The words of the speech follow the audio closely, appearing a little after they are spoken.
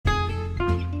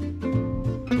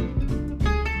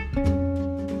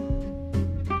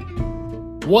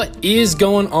What is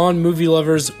going on, movie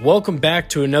lovers? Welcome back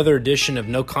to another edition of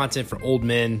No Content for Old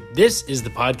Men. This is the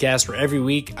podcast where every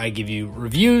week I give you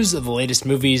reviews of the latest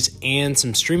movies and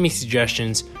some streaming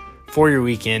suggestions for your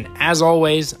weekend. As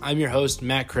always, I'm your host,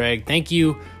 Matt Craig. Thank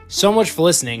you so much for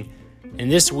listening.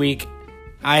 And this week,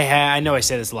 I know I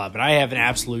say this a lot, but I have an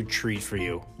absolute treat for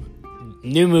you.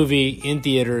 New movie in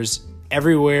theaters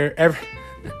everywhere.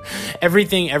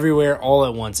 Everything, Everywhere, All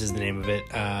at Once is the name of it.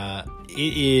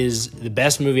 It is the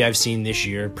best movie I've seen this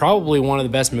year. Probably one of the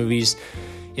best movies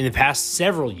in the past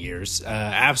several years.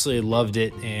 Absolutely loved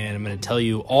it, and I'm going to tell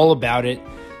you all about it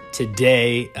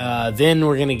today. Then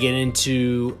we're going to get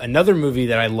into another movie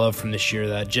that I love from this year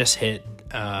that just hit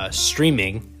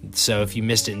streaming. So if you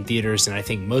missed it in theaters, and I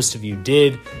think most of you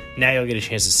did, now you'll get a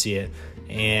chance to see it.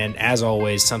 And as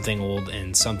always, something old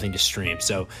and something to stream.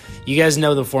 So you guys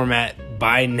know the format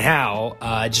by now.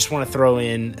 I just want to throw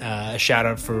in a shout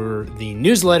out for the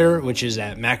newsletter, which is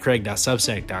at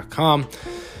mattcraig.substack.com.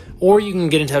 Or you can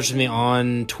get in touch with me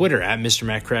on Twitter at Mr.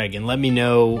 Matt Craig and let me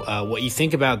know what you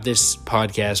think about this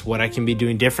podcast, what I can be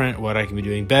doing different, what I can be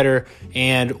doing better,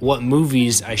 and what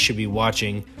movies I should be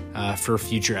watching for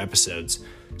future episodes.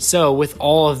 So with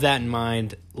all of that in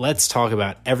mind, let's talk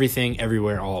about Everything,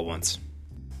 Everywhere, All at Once.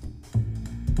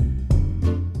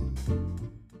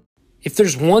 If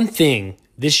there's one thing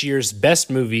this year's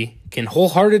best movie can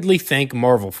wholeheartedly thank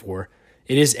Marvel for,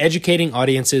 it is educating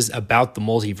audiences about the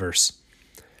multiverse.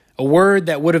 A word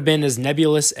that would have been as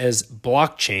nebulous as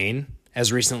blockchain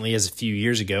as recently as a few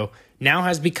years ago now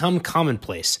has become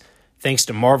commonplace, thanks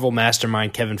to Marvel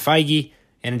mastermind Kevin Feige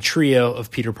and a trio of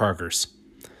Peter Parkers.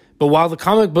 But while the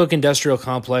comic book industrial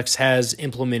complex has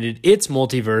implemented its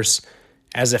multiverse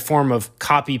as a form of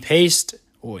copy-paste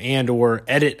or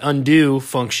edit-undo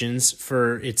functions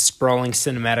for its sprawling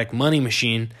cinematic money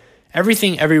machine,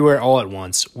 Everything Everywhere All at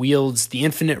Once wields the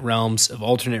infinite realms of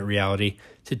alternate reality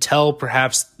to tell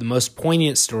perhaps the most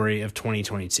poignant story of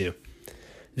 2022.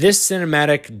 This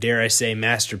cinematic, dare I say,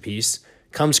 masterpiece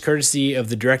comes courtesy of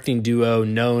the directing duo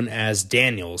known as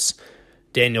Daniels,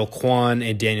 Daniel Kwan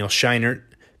and Daniel Scheinert,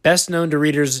 best known to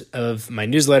readers of my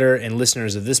newsletter and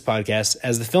listeners of this podcast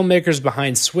as the filmmakers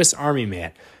behind Swiss Army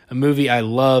Man, a movie I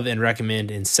love and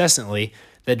recommend incessantly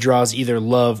that draws either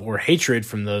love or hatred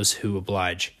from those who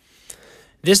oblige.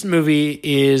 This movie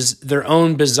is their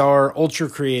own bizarre,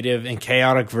 ultra-creative, and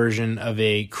chaotic version of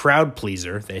a crowd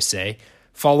pleaser, they say,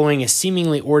 following a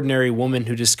seemingly ordinary woman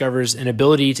who discovers an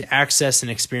ability to access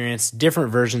and experience different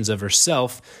versions of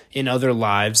herself in other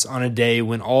lives on a day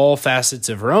when all facets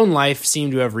of her own life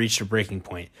seem to have reached a breaking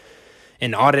point.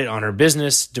 An audit on her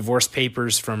business, divorce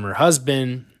papers from her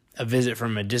husband, a visit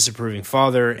from a disapproving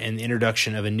father, and the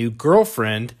introduction of a new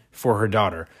girlfriend for her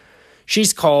daughter.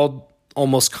 She's called,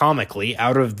 almost comically,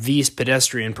 out of these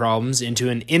pedestrian problems into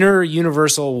an inner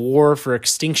universal war for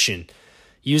extinction,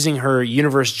 using her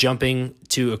universe jumping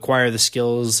to acquire the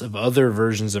skills of other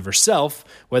versions of herself,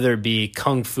 whether it be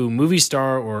kung fu movie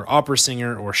star or opera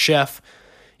singer or chef,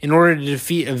 in order to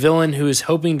defeat a villain who is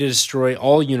hoping to destroy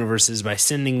all universes by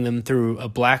sending them through a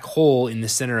black hole in the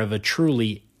center of a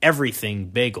truly everything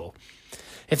bagel.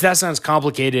 If that sounds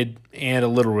complicated and a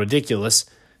little ridiculous,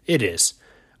 it is.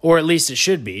 Or at least it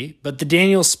should be, but the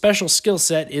Daniels' special skill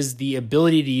set is the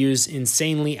ability to use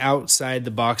insanely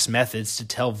outside-the-box methods to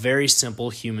tell very simple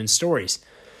human stories.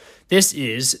 This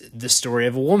is the story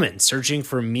of a woman searching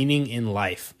for meaning in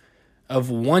life, of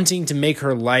wanting to make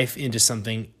her life into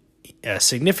something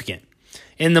significant.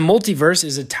 And the multiverse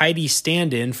is a tidy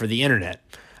stand-in for the internet,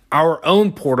 our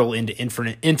own portal into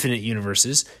infinite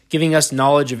universes, giving us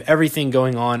knowledge of everything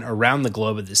going on around the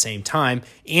globe at the same time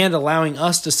and allowing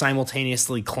us to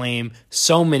simultaneously claim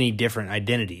so many different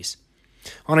identities.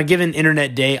 On a given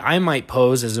internet day, I might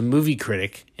pose as a movie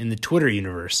critic in the Twitter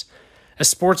universe, a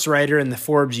sports writer in the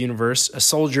Forbes universe, a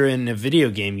soldier in a video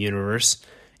game universe,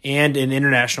 and an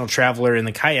international traveler in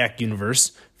the kayak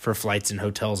universe for flights and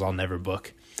hotels I'll never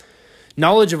book.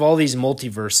 Knowledge of all these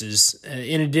multiverses,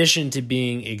 in addition to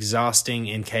being exhausting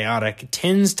and chaotic,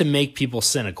 tends to make people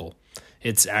cynical.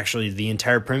 It's actually the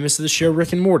entire premise of the show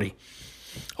Rick and Morty.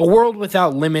 A world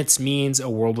without limits means a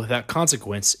world without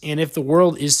consequence, and if the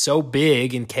world is so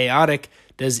big and chaotic,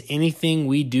 does anything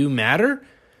we do matter?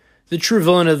 The true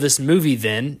villain of this movie,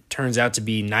 then, turns out to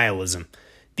be nihilism.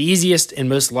 The easiest and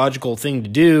most logical thing to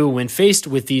do when faced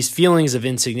with these feelings of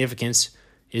insignificance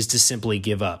is to simply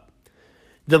give up.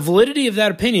 The validity of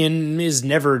that opinion is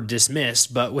never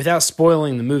dismissed, but without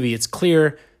spoiling the movie, it's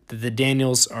clear that the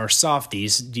Daniels are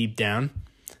softies deep down.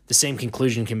 The same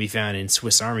conclusion can be found in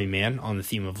Swiss Army Man on the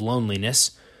theme of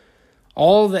loneliness.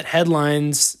 All that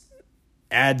headlines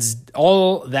adds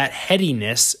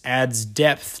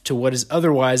depth to what is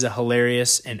otherwise a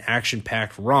hilarious and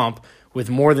action-packed romp with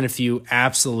more than a few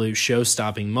absolute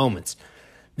show-stopping moments.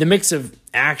 The mix of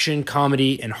action,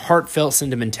 comedy, and heartfelt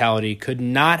sentimentality could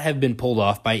not have been pulled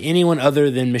off by anyone other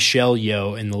than Michelle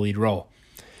Yeoh in the lead role.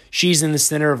 She's in the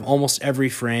center of almost every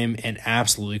frame and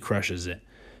absolutely crushes it.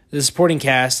 The supporting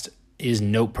cast is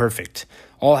note perfect,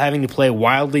 all having to play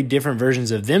wildly different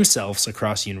versions of themselves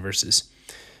across universes.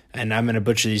 And I'm going to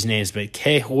butcher these names, but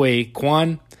Ke Huy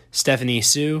Quan, Stephanie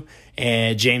Su,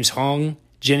 and James Hong,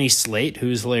 Jenny Slate,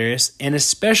 who's hilarious, and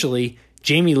especially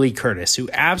Jamie Lee Curtis, who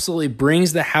absolutely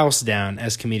brings the house down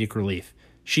as comedic relief.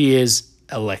 She is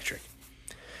electric.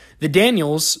 The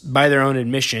Daniels, by their own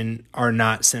admission, are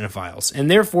not cinephiles, and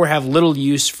therefore have little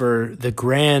use for the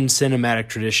grand cinematic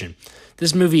tradition.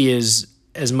 This movie is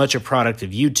as much a product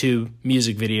of YouTube,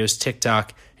 music videos,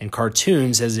 TikTok, and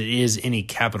cartoons as it is any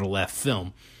capital F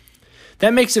film.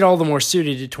 That makes it all the more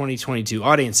suited to 2022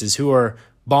 audiences who are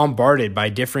bombarded by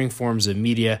differing forms of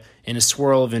media in a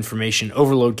swirl of information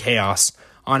overload chaos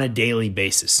on a daily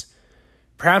basis.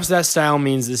 Perhaps that style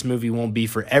means this movie won't be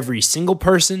for every single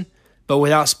person, but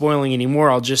without spoiling any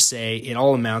more, I'll just say it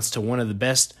all amounts to one of the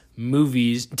best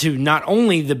movies, to not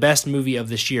only the best movie of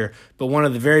this year, but one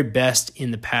of the very best in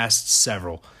the past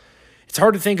several. It's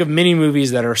hard to think of many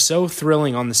movies that are so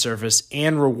thrilling on the surface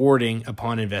and rewarding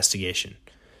upon investigation.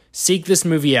 Seek this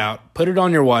movie out, put it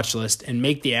on your watch list, and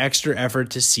make the extra effort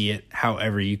to see it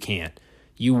however you can.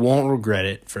 You won't regret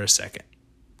it for a second.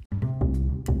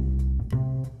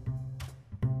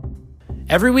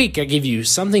 Every week I give you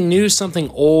something new, something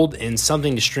old, and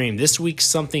something to stream. This week's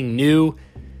something new.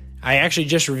 I actually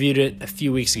just reviewed it a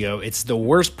few weeks ago. It's The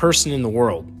Worst Person in the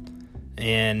World.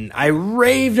 And I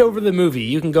raved over the movie.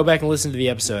 You can go back and listen to the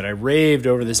episode. I raved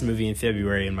over this movie in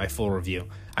February in my full review.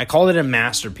 I called it a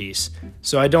masterpiece,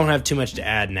 so I don't have too much to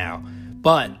add now.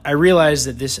 But I realized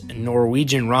that this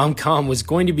Norwegian rom-com was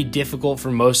going to be difficult for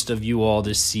most of you all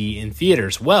to see in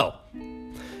theaters. Well,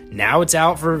 now it's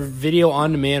out for video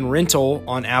on-demand rental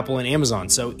on Apple and Amazon,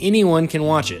 so anyone can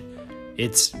watch it.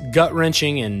 It's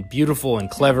gut-wrenching and beautiful and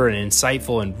clever and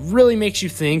insightful and really makes you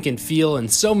think and feel and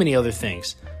so many other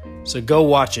things. So go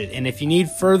watch it. And if you need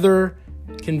further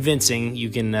convincing, you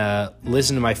can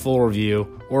listen to my full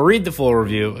review or read the full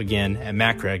review again at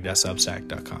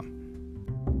mattcraig.substack.com.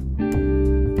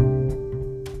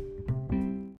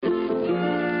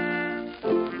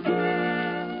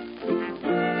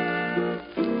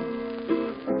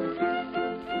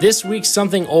 This week's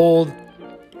something old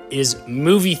is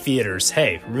movie theaters.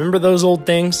 Hey, remember those old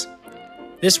things?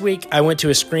 This week, I went to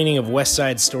a screening of West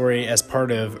Side Story as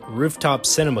part of Rooftop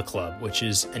Cinema Club, which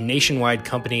is a nationwide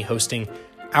company hosting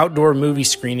outdoor movie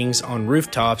screenings on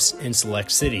rooftops in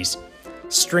select cities.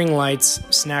 String lights,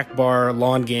 snack bar,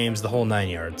 lawn games, the whole 9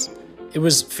 yards. It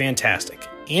was fantastic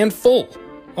and full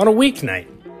on a weeknight.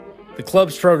 The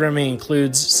club's programming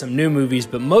includes some new movies,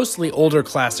 but mostly older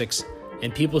classics,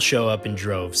 and people show up in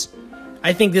droves.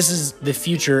 I think this is the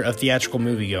future of theatrical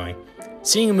moviegoing.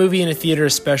 Seeing a movie in a theater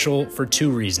is special for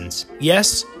two reasons.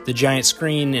 Yes, the giant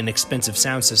screen and expensive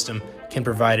sound system can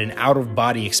provide an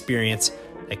out-of-body experience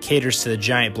that caters to the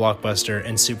giant blockbuster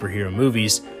and superhero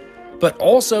movies, but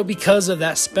also because of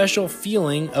that special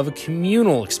feeling of a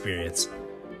communal experience.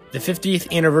 The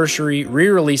 50th anniversary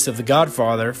re-release of The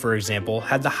Godfather, for example,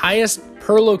 had the highest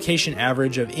per-location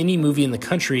average of any movie in the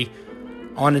country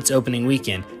on its opening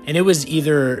weekend, and it was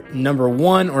either number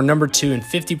 1 or number 2 in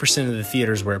 50% of the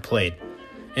theaters where it played,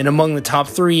 and among the top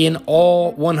 3 in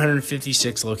all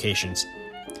 156 locations,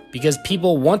 because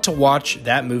people want to watch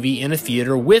that movie in a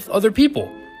theater with other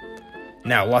people.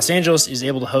 Now, Los Angeles is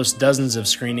able to host dozens of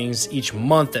screenings each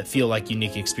month that feel like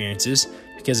unique experiences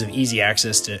because of easy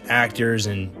access to actors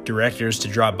and directors to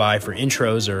drop by for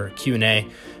intros or Q&A,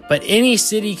 but any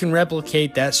city can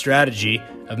replicate that strategy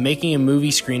of making a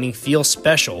movie screening feel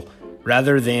special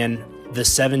rather than the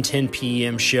 7:10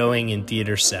 p.m. showing in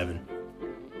Theater 7.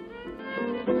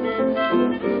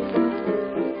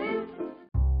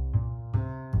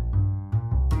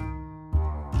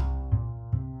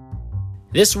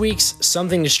 This week's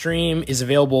Something to Stream is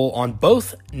available on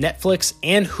both Netflix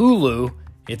and Hulu.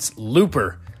 It's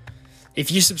Looper. If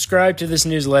you subscribe to this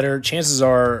newsletter, chances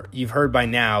are you've heard by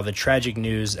now the tragic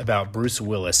news about Bruce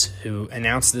Willis, who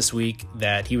announced this week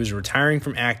that he was retiring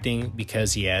from acting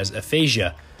because he has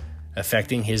aphasia,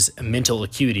 affecting his mental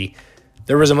acuity.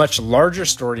 There was a much larger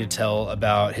story to tell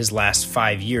about his last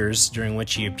 5 years, during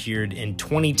which he appeared in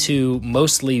 22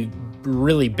 mostly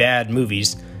really bad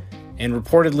movies, and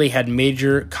reportedly had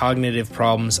major cognitive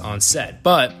problems on set.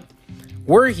 But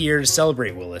We're here to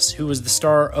celebrate Willis, who was the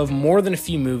star of more than a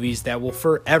few movies that will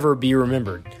forever be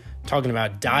remembered. Talking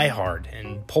about Die Hard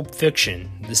and Pulp Fiction,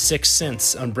 The Sixth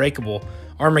Sense, Unbreakable,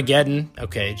 Armageddon,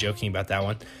 okay, joking about that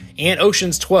one, and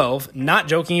Ocean's 12, not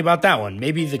joking about that one,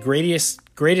 maybe the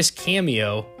greatest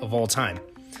cameo of all time.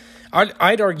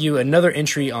 I'd argue another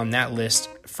entry on that list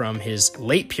from his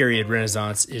late period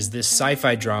renaissance is this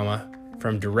sci-fi drama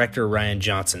from director Rian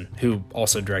Johnson, who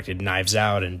also directed Knives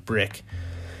Out and Brick.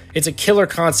 It's a killer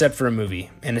concept for a movie.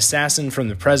 An assassin from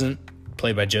the present,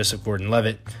 played by Joseph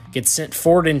Gordon-Levitt, gets sent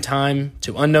forward in time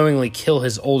to unknowingly kill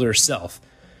his older self.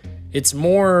 It's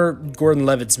more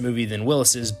Gordon-Levitt's movie than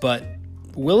Willis's, but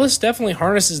Willis definitely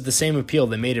harnesses the same appeal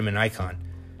that made him an icon.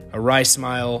 A wry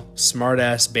smile,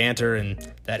 smart-ass banter,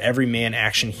 and that everyman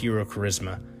action hero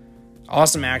charisma.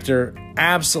 Awesome actor,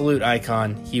 absolute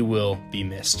icon, he will be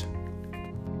missed.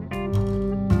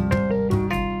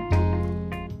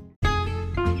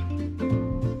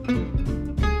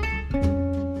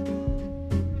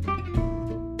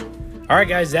 All right,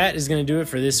 guys, that is going to do it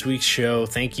for this week's show.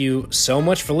 Thank you so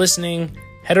much for listening.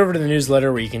 Head over to the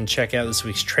newsletter where you can check out this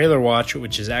week's trailer watch,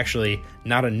 which is actually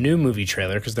not a new movie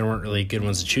trailer because there weren't really good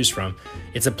ones to choose from.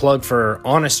 It's a plug for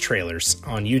Honest Trailers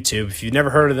on YouTube. If you've never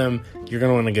heard of them, you're going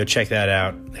to want to go check that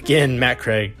out. Again,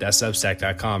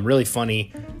 mattcraig.substack.com. Really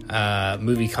funny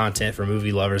movie content for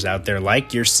movie lovers out there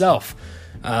like yourself.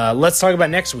 Let's talk about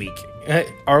next week.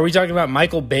 Are we talking about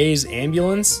Michael Bay's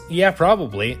Ambulance? Yeah,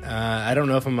 probably. I don't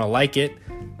know if I'm going to like it,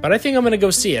 but I think I'm going to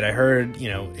go see it. I heard,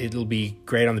 it'll be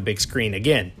great on the big screen,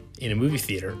 again, in a movie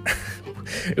theater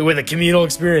with a communal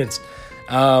experience.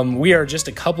 We are just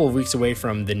a couple of weeks away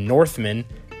from The Northman,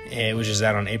 which is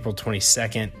out on April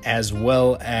 22nd, as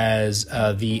well as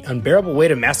The Unbearable Weight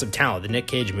of Massive Talent, the Nick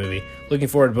Cage movie. Looking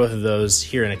forward to both of those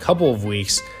here in a couple of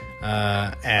weeks.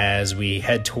 As we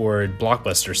head toward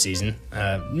blockbuster season.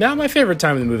 Not my favorite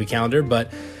time of the movie calendar,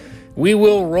 but we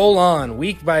will roll on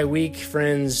week by week,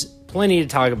 friends. Plenty to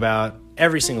talk about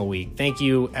every single week. Thank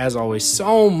you, as always,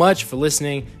 so much for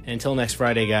listening. And until next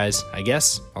Friday, guys, I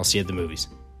guess I'll see you at the movies.